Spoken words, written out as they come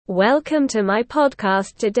Welcome to my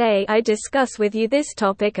podcast. Today I discuss with you this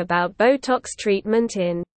topic about Botox treatment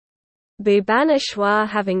in Bhubaneswar.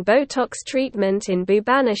 Having Botox treatment in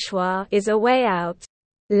Bhubaneswar is a way out.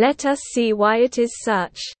 Let us see why it is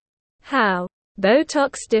such. How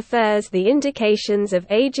Botox differs. The indications of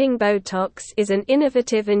aging. Botox is an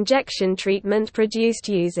innovative injection treatment produced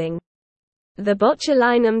using the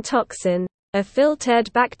botulinum toxin, a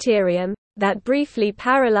filtered bacterium, that briefly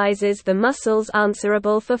paralyzes the muscles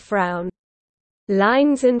answerable for frown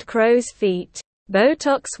lines and crow's feet.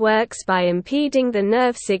 Botox works by impeding the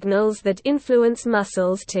nerve signals that influence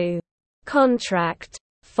muscles to contract.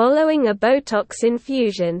 Following a Botox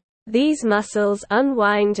infusion, these muscles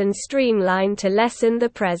unwind and streamline to lessen the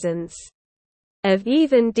presence of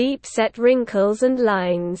even deep-set wrinkles and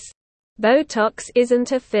lines. Botox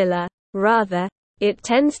isn't a filler. Rather, it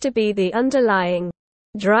tends to be the underlying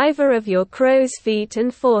driver of your crow's feet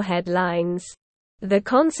and forehead lines. The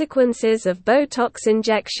consequences of Botox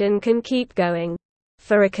injection can keep going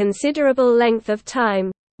for a considerable length of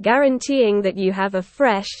time, guaranteeing that you have a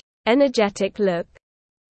fresh, energetic look.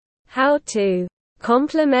 How to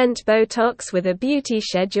complement Botox with a beauty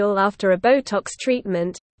schedule. After a Botox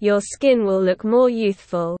treatment, your skin will look more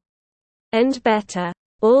youthful and better.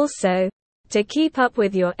 Also, to keep up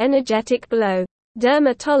with your energetic glow,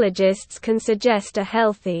 dermatologists can suggest a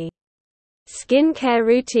healthy skincare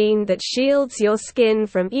routine that shields your skin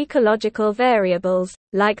from ecological variables,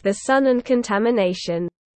 like the sun and contamination,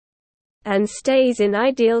 and stays in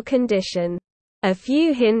ideal condition. A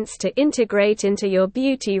few hints to integrate into your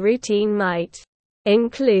beauty routine might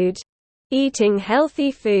include eating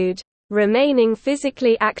healthy food, remaining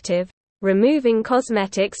physically active, removing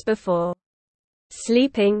cosmetics before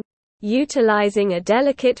sleeping, utilizing a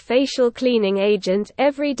delicate facial cleaning agent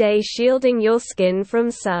every day. Shielding your skin from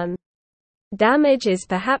sun damage is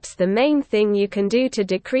perhaps the main thing you can do to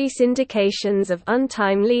decrease indications of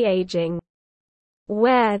untimely aging.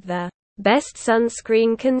 Wear the best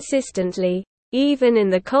sunscreen consistently, even in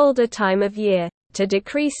the colder time of year, to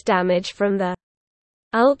decrease damage from the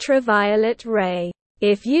ultraviolet ray.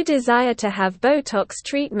 If you desire to have Botox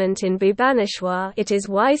treatment in Bhubaneswar, it is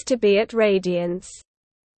wise to be at Radiance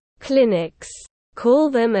clinics. Call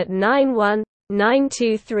them at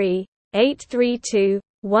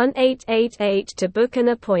 91-923-832-1888 to book an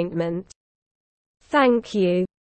appointment. Thank you.